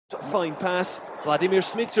Fine pass, Vladimir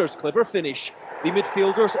Smicer's clever finish. The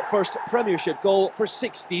midfielder's first Premiership goal for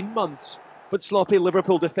 16 months. But sloppy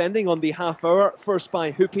Liverpool defending on the half hour, first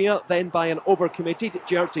by Hupia, then by an overcommitted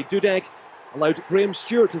Jerzy Dudek, allowed Graham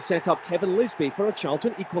Stewart to set up Kevin Lisbie for a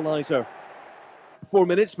Charlton equaliser. 4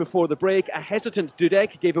 minutes before the break, a hesitant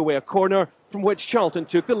Dudek gave away a corner from which Charlton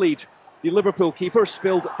took the lead. The Liverpool keeper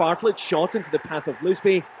spilled Bartlett's shot into the path of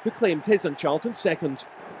Lisbie, who claimed his and Charlton's second.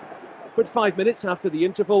 But 5 minutes after the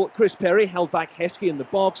interval, Chris Perry held back Heskey in the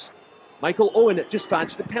box. Michael Owen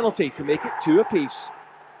dispatched the penalty to make it 2 apiece.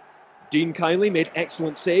 Dean Kiley made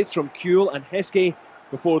excellent saves from Kuehl and Heskey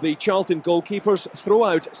before the Charlton goalkeeper's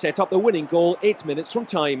throw-out set up the winning goal 8 minutes from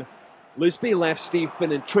time. Lisbie left Steve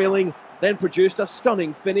Finnan trailing, then produced a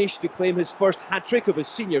stunning finish to claim his first hat-trick of his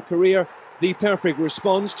senior career, the perfect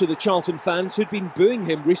response to the Charlton fans who'd been booing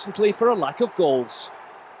him recently for a lack of goals.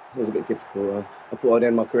 It was a bit difficult. I thought I'd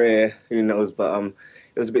end my career, who knows, but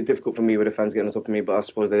it was a bit difficult for me with the fans getting on top of me, but I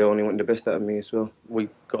suppose they only want the best out of me as well. We've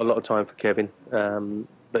got a lot of time for Kevin,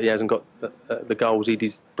 but he hasn't got the goals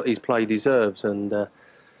he's play deserves, and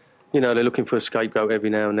you know, they're looking for a scapegoat every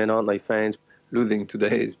now and then, aren't they, fans? Losing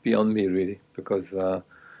today is beyond me, really, because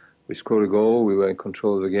we scored a goal, we were in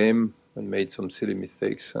control of the game and made some silly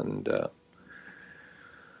mistakes, and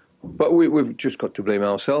but we've just got to blame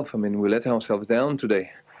ourselves. I mean, we let ourselves down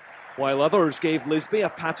today. While others gave Lisbie a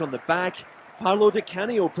pat on the back, Paolo Di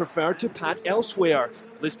Canio preferred to pat elsewhere.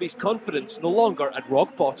 Lisbie's confidence no longer at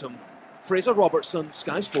rock bottom. Fraser Robertson,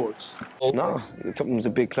 Sky Sports. No, Tottenham's a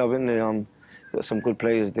big club, isn't it? Got some good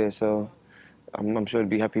players there, so I'm sure he'd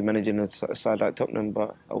be happy managing a side like Tottenham,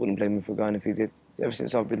 but I wouldn't blame him for going if he did. Ever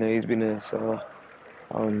since I've been there, he's been there, so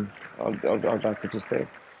I'd like him to stay.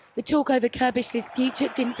 The talk over Kirbishley's future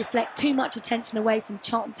didn't deflect too much attention away from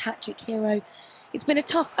Charlton's hat-trick hero. It's been a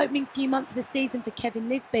tough opening few months of the season for Kevin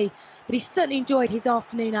Lisbie, but he certainly enjoyed his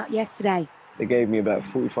afternoon out yesterday. They gave me about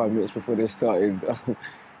 45 minutes before they started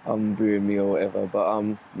booing me or whatever, but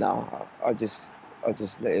no, I just let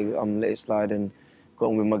it slide and got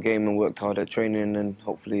on with my game and worked hard at training, and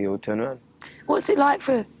hopefully it'll turn around. What's it like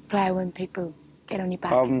for a player when people get on your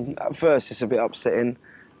back? At first it's a bit upsetting,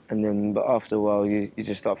 but after a while you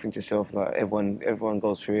just start thinking to yourself, like, everyone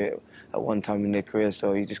goes through it at one time in their career,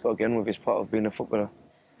 so you just got to get on with it. It's part of being a footballer.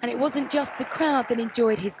 And it wasn't just the crowd that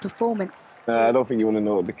enjoyed his performance. I don't think you want to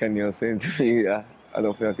know what the Kenyan was saying to me. I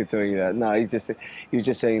don't think I could tell you that. No, he was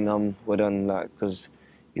just saying well done, like, because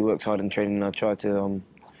he worked hard in training, and I tried to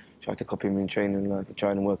copy him in training, like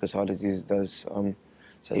trying to work as hard as he does.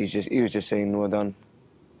 So he was just saying well done.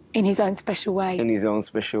 In his own special way. In his own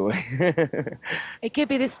special way. It could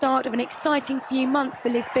be the start of an exciting few months for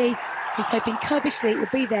Lisbie, who's hoping Kirbishley will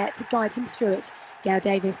be there to guide him through it. Gail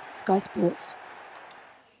Davis, Sky Sports.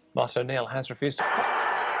 Martin O'Neill has refused to...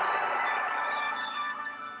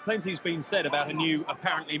 Plenty's been said about a new,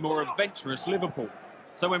 apparently more adventurous Liverpool.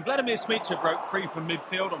 So when Vladimir Smicer broke free from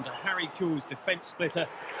midfield onto Harry Kuehl's defence splitter,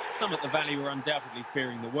 some at the Valley were undoubtedly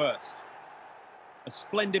fearing the worst. A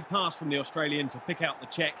splendid pass from the Australian to pick out the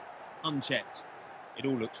check, unchecked. It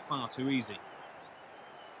all looked far too easy.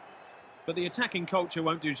 But the attacking culture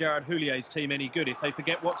won't do Gerard Houlier's team any good if they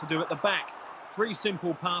forget what to do at the back. 3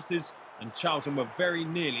 simple passes and Charlton were very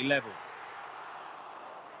nearly level.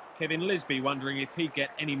 Kevin Lisbie wondering if he'd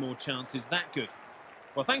get any more chances that good.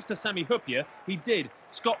 Well, thanks to Sami Hupia, he did.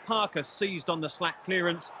 Scott Parker seized on the slack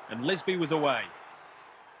clearance and Lisbie was away.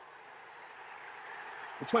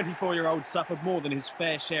 The 24-year-old suffered more than his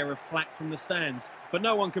fair share of flack from the stands, but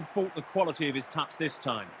no one could fault the quality of his touch this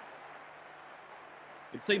time.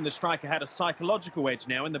 It seemed the striker had a psychological edge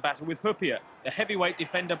now in the battle with Hupia. The heavyweight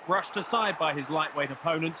defender brushed aside by his lightweight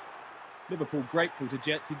opponent. Liverpool grateful to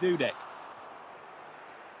Jerzy Dudek.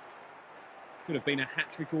 Could have been a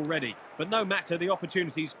hat-trick already, but no matter, the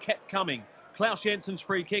opportunities kept coming. Klaus Jensen's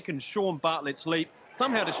free kick and Sean Bartlett's leap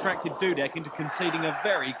somehow distracted Dudek into conceding a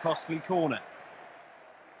very costly corner.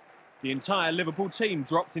 The entire Liverpool team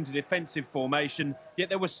dropped into defensive formation, yet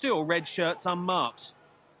there were still red shirts unmarked.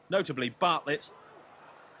 Notably Bartlett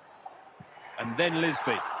and then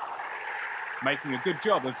Lisbie, making a good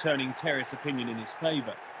job of turning terrace opinion in his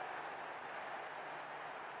favour.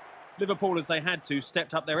 Liverpool, as they had to,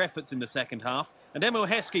 stepped up their efforts in the second half, and Emil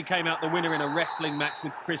Heskey came out the winner in a wrestling match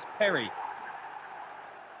with Chris Perry.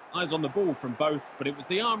 Eyes on the ball from both, but it was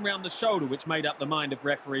the arm round the shoulder which made up the mind of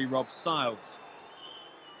referee Rob Stiles.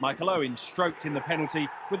 Michael Owen stroked in the penalty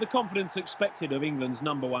with the confidence expected of England's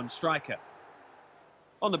 #1 striker.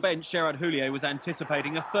 On the bench, Gerard Houllier was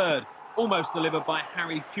anticipating a third, almost delivered by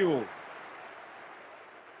Harry Kuehl.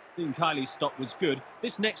 Dean Kiley's stop was good.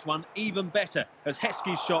 This next one even better, as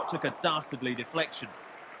Heskey's shot took a dastardly deflection.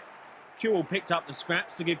 Kewell picked up the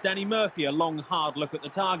scraps to give Danny Murphy a long, hard look at the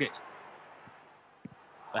target.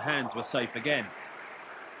 The hands were safe again.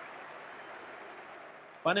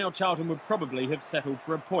 By now, Charlton would probably have settled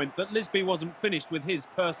for a point, but Lisby wasn't finished with his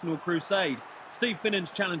personal crusade. Steve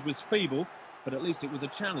Finnan's challenge was feeble, but at least it was a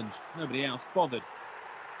challenge. Nobody else bothered.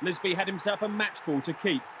 Lisby had himself a match ball to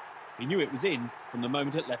keep. He knew it was in from the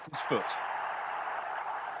moment it left his foot.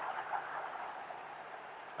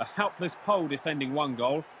 A helpless pole defending one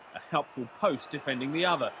goal, a helpful post defending the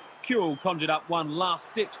other. Kewell conjured up one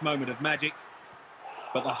last-ditch moment of magic,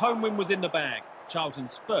 but the home win was in the bag.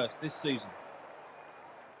 Charlton's first this season.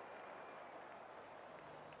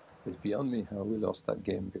 It's beyond me how we lost that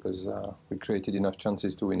game, because we created enough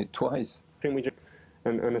chances to win it twice. I think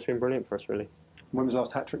it's been brilliant for us, really. When was the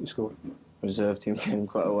last hat-trick you scored? Reserve team game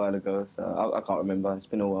quite a while ago, so I can't remember. It's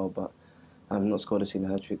been a while, but I've not scored a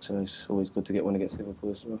single hat-trick, so it's always good to get one against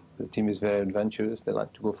Liverpool as well. The team is very adventurous. They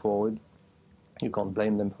like to go forward. You can't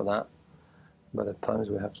blame them for that. But at times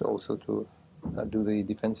we have to also to do the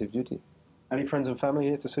defensive duty. Any friends and family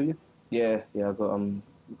here to see you? Yeah, I've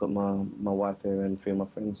got my wife here and 3 of my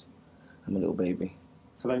friends and my little baby.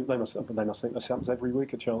 So they must think this happens every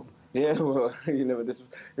week at Charlton. Yeah, well, you know, this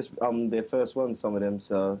their first one, some of them,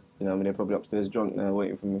 so, you know, I mean, they're probably upstairs drunk now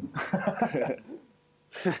waiting for me.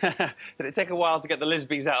 Did it take a while to get the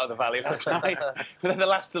Lisbys out of the valley last night? Were they the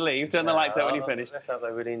last to leave? Turn the lights out when you finished. Let's hope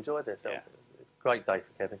they really enjoyed themselves. Yeah. Great day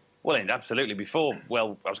for Kevin. Well, absolutely. Before,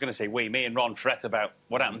 well, I was going to say me and Ron fret about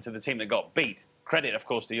what happened to the team that got beat. Credit, of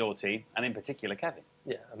course, to your team, and in particular, Kevin.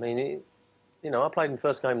 Yeah, I mean, you know, I played in the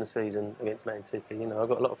first game of the season against Man City. You know, I've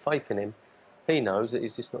got a lot of faith in him. He knows that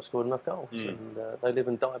he's just not scored enough goals, and they live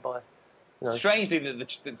and die by. You know, strangely,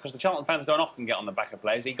 because the Charlton fans don't often get on the back of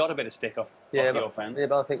players, he got a bit of stick off your fans. Yeah,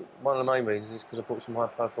 but I think one of the main reasons is because I brought some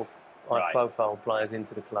high-profile players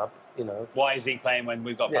into the club. You know, why is he playing when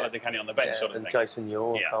we've got Pellegrini on the bench, sort of and thing? Jason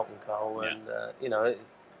Ure, Carlton Cole, and you know,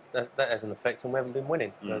 that has an effect, and we haven't been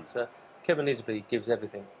winning. But Kevin Lisby gives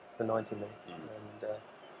everything for 90 minutes, and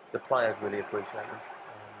the players really appreciate him.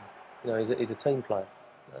 You know, he's a team player.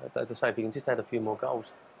 But as I say, if he can just add a few more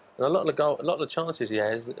goals, and a lot of the chances he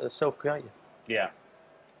has are self-created. Yeah,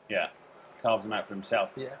 carves them out for himself.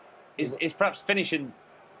 Yeah, is perhaps finishing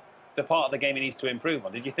the part of the game he needs to improve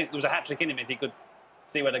on? Did you think there was a hat-trick in him if he could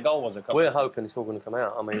see where the goal was? We're hoping it's all going to come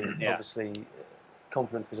out. I mean, obviously,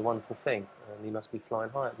 confidence is a wonderful thing, and he must be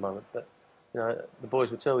flying high at the moment. But you know, the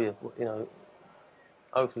boys will tell you, you know,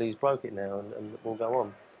 hopefully he's broke it now and we'll go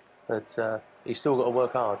on. But he's still got to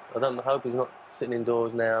work hard. I hope he's not sitting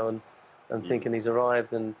indoors now and thinking he's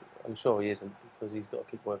arrived, and I'm sure he isn't, because he's got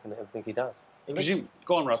to keep working at everything he does.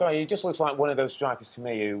 Go on, Rob. Sorry, he just looks like one of those strikers to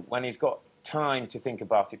me who, when he's got time to think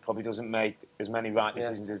about it, probably doesn't make as many right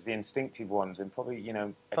decisions as the instinctive ones, and probably, you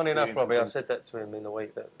know... Funny enough, Robbie, I said that to him in the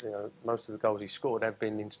week, that, you know, most of the goals he scored have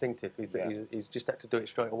been instinctive. He's just had to do it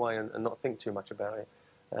straight away and not think too much about it.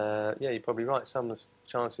 Yeah, you're probably right. Some of the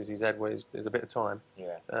chances he's had where there's a bit of time,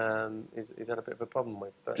 he's had a bit of a problem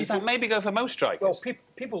with. But do you think maybe go for most strikers? Well,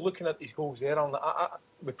 people looking at his goals there, I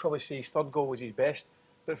would probably say his third goal was his best.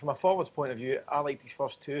 But from a forwards point of view, I liked his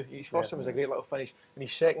first two. His first one was a great little finish, and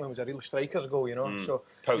his second one was a real striker's goal, you know. So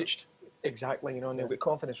poached. Exactly, you know, and they'll get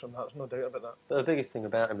confidence from that. There's no doubt about that. But the biggest thing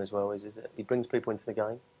about him as well is that he brings people into the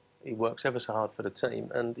game. He works ever so hard for the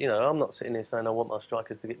team, and you know, I'm not sitting there saying I want my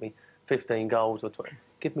strikers to get me 15 goals or 20.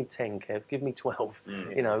 Give me 10, Kev. Give me 12.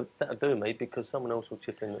 You know, that'll do me, because someone else will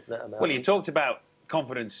chip in that amount. Well, you talked about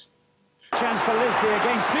confidence. Chance for Lisby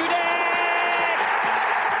against Dudek!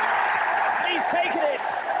 And he's taken it!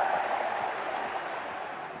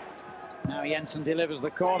 Now Jensen delivers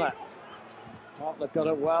the corner. Butler got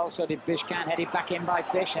it well, so did Bishkan, headed back in by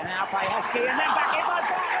Fish, and out by Heskey, and then back in by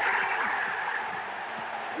Butler!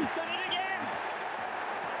 He's done it again!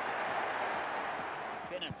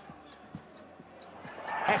 Finnan.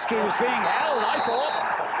 Heskey was being held, I thought,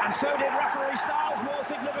 and so did referee Stiles. More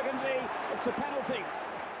significantly, it's a penalty.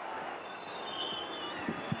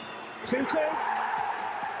 2-2.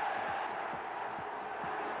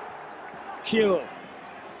 Kewell.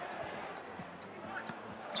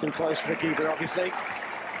 Too close to the keeper, obviously.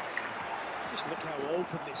 Just look how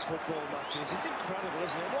open this football match is. It's incredible,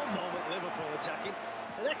 isn't it? One moment Liverpool attacking,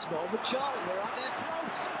 the next moment Charlton are at their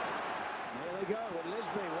throats. There they go with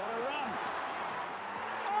Lisby. What a run!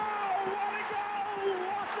 Oh, what a goal!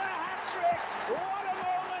 What a hat-trick! What a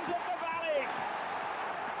moment at the Valley!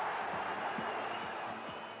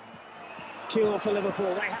 Kewell for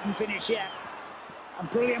Liverpool. They haven't finished yet. And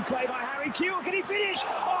brilliant play by Harry Kewell. Can he finish?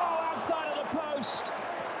 Oh, outside of the post.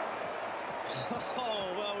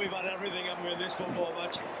 Oh, well, we've had everything, haven't we, in this football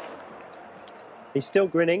match? He's still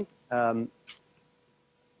grinning.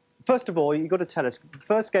 First of all, you've got to tell us,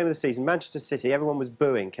 first game of the season, Manchester City, everyone was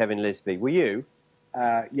booing Kevin Lisbie. Were you?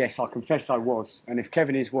 Yes, I confess I was. And if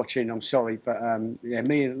Kevin is watching, I'm sorry, but yeah,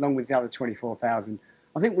 me along with the other 24,000,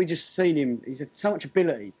 I think we just seen him. He's had so much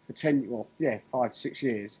ability for 5, 6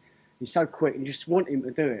 years. He's so quick, and you just want him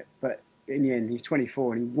to do it. But in the end, he's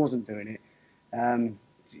 24 and he wasn't doing it.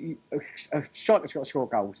 A striker's got to score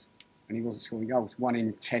goals, and he wasn't scoring goals. 1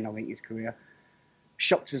 in 10, I think, his career.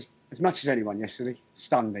 Shocked us as much as anyone yesterday.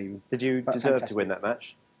 Stunned even. Did you deserve to win that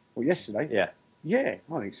match? Well, yesterday? Yeah. Yeah,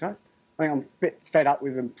 I think so. I think I'm a bit fed up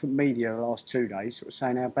with the media the last 2 days, sort of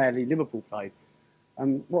saying how badly Liverpool played.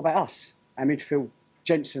 What about us? Our midfield,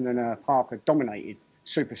 Jensen and Parker dominated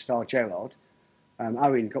superstar Gerrard.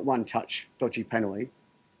 Owen got 1 touch, dodgy penalty,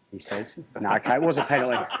 he says. No, OK, it was a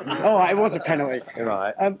penalty. All right, it was a penalty.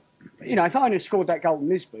 Right. You know, if I had scored that goal in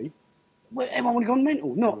Lisbie, well, everyone would have gone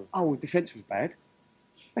mental. Not, oh, the defence was bad.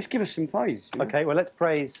 Let's give us some praise. You know? OK, well, let's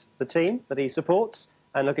praise the team that he supports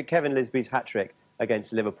and look at Kevin Lisbie's hat-trick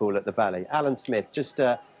against Liverpool at the Valley. Alan Smith, just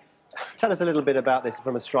tell us a little bit about this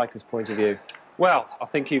from a striker's point of view. Well, I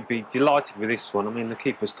think he'd be delighted with this one. I mean, the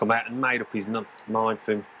keeper's come out and made up his mind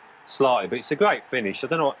for him slightly, but it's a great finish. I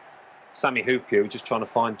don't know what Sammy Hupio was just trying to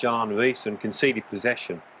find John Rees and conceded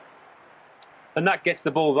possession. And that gets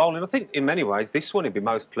the ball rolling. I think, in many ways, this one he'd be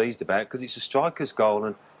most pleased about because it's a striker's goal,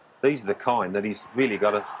 and these are the kind that he's really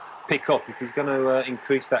got to pick up if he's going to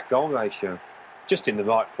increase that goal ratio. Just in the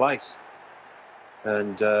right place.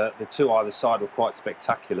 And the two either side were quite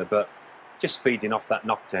spectacular, but just feeding off that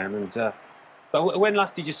knockdown. And but when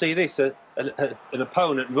last did you see this? An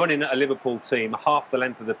opponent running at a Liverpool team half the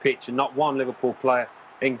length of the pitch and not one Liverpool player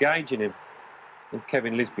engaging him. And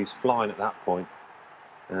Kevin Lisbie's flying at that point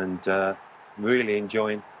and really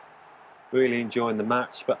enjoying the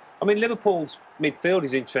match. But I mean, Liverpool's midfield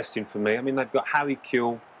is interesting for me. I mean, they've got Harry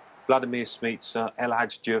Kewell, Vladimir Smicer, El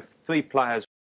Hadj Diouf, 3 players